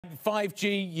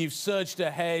5G, you've surged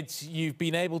ahead. You've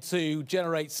been able to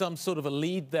generate some sort of a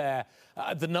lead there.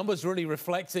 The numbers really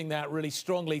reflecting that really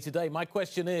strongly today. My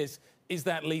question is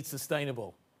that lead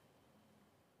sustainable?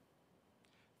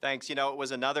 Thanks. You know, it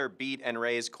was another beat and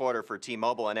raise quarter for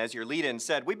T-Mobile. And as your lead-in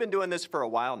said, we've been doing this for a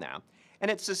while now. And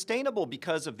it's sustainable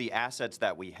because of the assets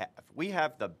that we have. We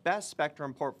have the best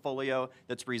spectrum portfolio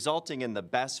that's resulting in the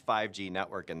best 5G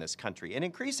network in this country. And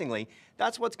increasingly,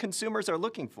 that's what consumers are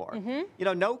looking for. You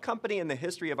know, no company in the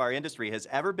history of our industry has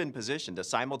ever been positioned to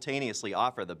simultaneously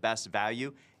offer the best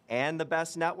value and the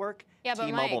best network. Yeah, but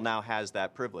T-Mobile now has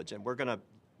that privilege, and we're going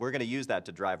to use that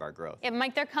to drive our growth. Yeah,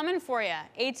 Mike, they're coming for you.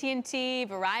 AT&T,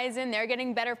 Verizon, they're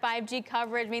getting better 5G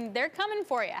coverage. I mean, they're coming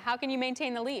for you. How can you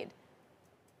maintain the lead?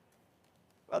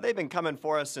 Well, they've been coming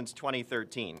for us since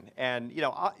 2013. And, you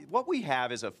know, what we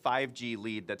have is a 5G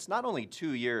lead that's not only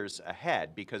 2 years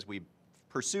ahead because we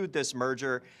pursued this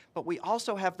merger, but we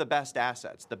also have the best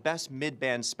assets, the best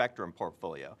mid-band spectrum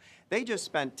portfolio. They just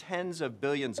spent tens of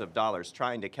billions of dollars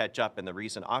trying to catch up in the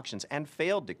recent auctions and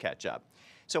failed to catch up.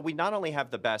 So we not only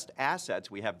have the best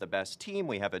assets, we have the best team,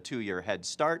 we have a 2-year head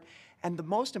start, and the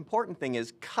most important thing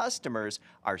is customers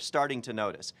are starting to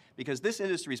notice, because this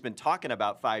industry has been talking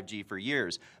about 5G for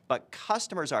years, but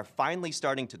customers are finally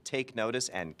starting to take notice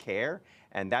and care,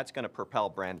 and that's going to propel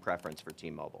brand preference for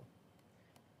T-Mobile.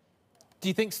 Do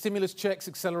you think stimulus checks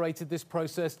accelerated this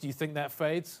process? Do you think that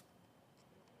fades?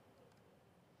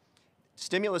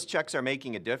 Stimulus checks are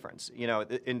making a difference. You know,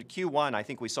 in Q1, I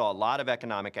think we saw a lot of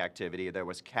economic activity. There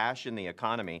was cash in the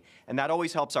economy, and that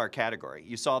always helps our category.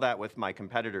 You saw that with my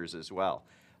competitors as well.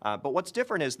 But what's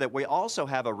different is that we also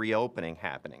have a reopening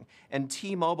happening, and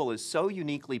T-Mobile is so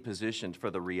uniquely positioned for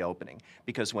the reopening,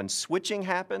 because when switching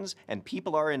happens and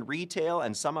people are in retail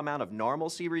and some amount of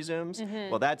normalcy resumes,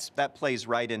 well, that plays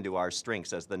right into our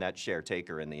strengths as the net share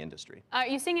taker in the industry. Are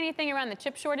you seeing anything around the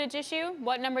chip shortage issue?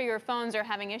 What number of your phones are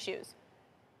having issues?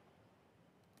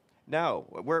 No,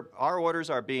 our orders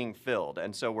are being filled,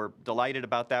 and so we're delighted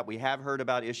about that. We have heard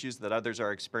about issues that others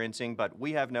are experiencing, but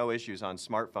we have no issues on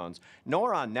smartphones,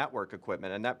 nor on network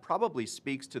equipment, and that probably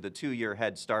speaks to the 2-year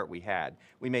head start we had.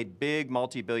 We made big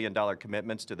multi-billion-dollar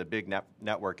commitments to the big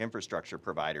network infrastructure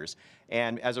providers,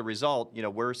 and as a result, you know,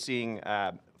 we're seeing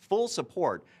full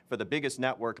support for the biggest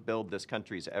network build this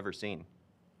country's ever seen.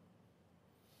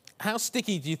 How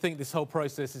sticky do you think this whole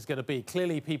process is going to be?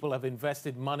 Clearly, people have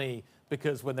invested money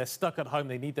because when they're stuck at home,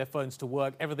 they need their phones to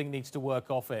work. Everything needs to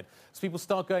work off it. As people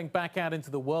start going back out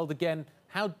into the world again,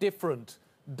 how different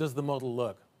does the model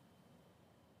look?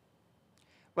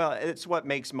 Well, it's what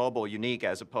makes mobile unique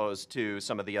as opposed to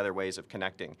some of the other ways of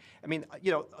connecting. I mean,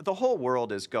 you know, the whole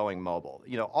world is going mobile.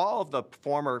 You know, all of the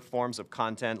former forms of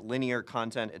content, linear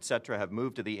content, et cetera, have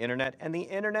moved to the internet, and the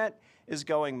internet is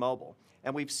going mobile.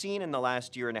 And we've seen in the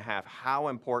last year and a half how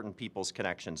important people's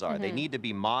connections are. They need to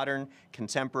be modern,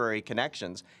 contemporary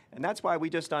connections. And that's why we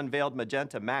just unveiled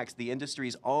Magenta Max, the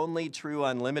industry's only true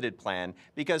unlimited plan,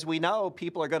 because we know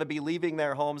people are going to be leaving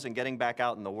their homes and getting back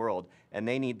out in the world, and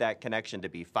they need that connection to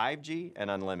be 5G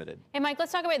and unlimited. Hey, Mike,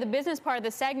 let's talk about the business part of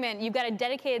the segment. You've got a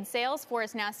dedicated sales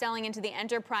force now selling into the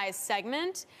enterprise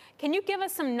segment. Can you give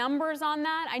us some numbers on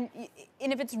that?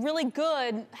 And if it's really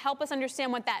good, help us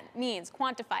understand what that means.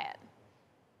 Quantify it.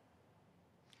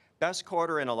 Best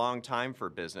quarter in a long time for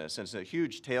business, and it's a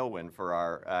huge tailwind for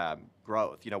our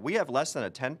growth. You know, we have less than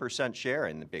a 10% share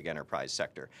in the big enterprise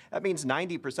sector. That means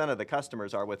 90% of the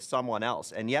customers are with someone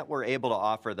else, and yet we're able to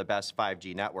offer the best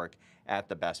 5G network at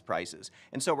the best prices.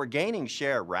 And so we're gaining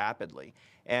share rapidly,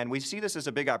 and we see this as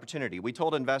a big opportunity. We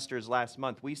told investors last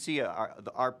month we see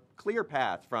our clear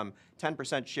path from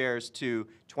 10% shares to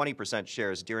 20%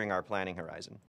 shares during our planning horizon.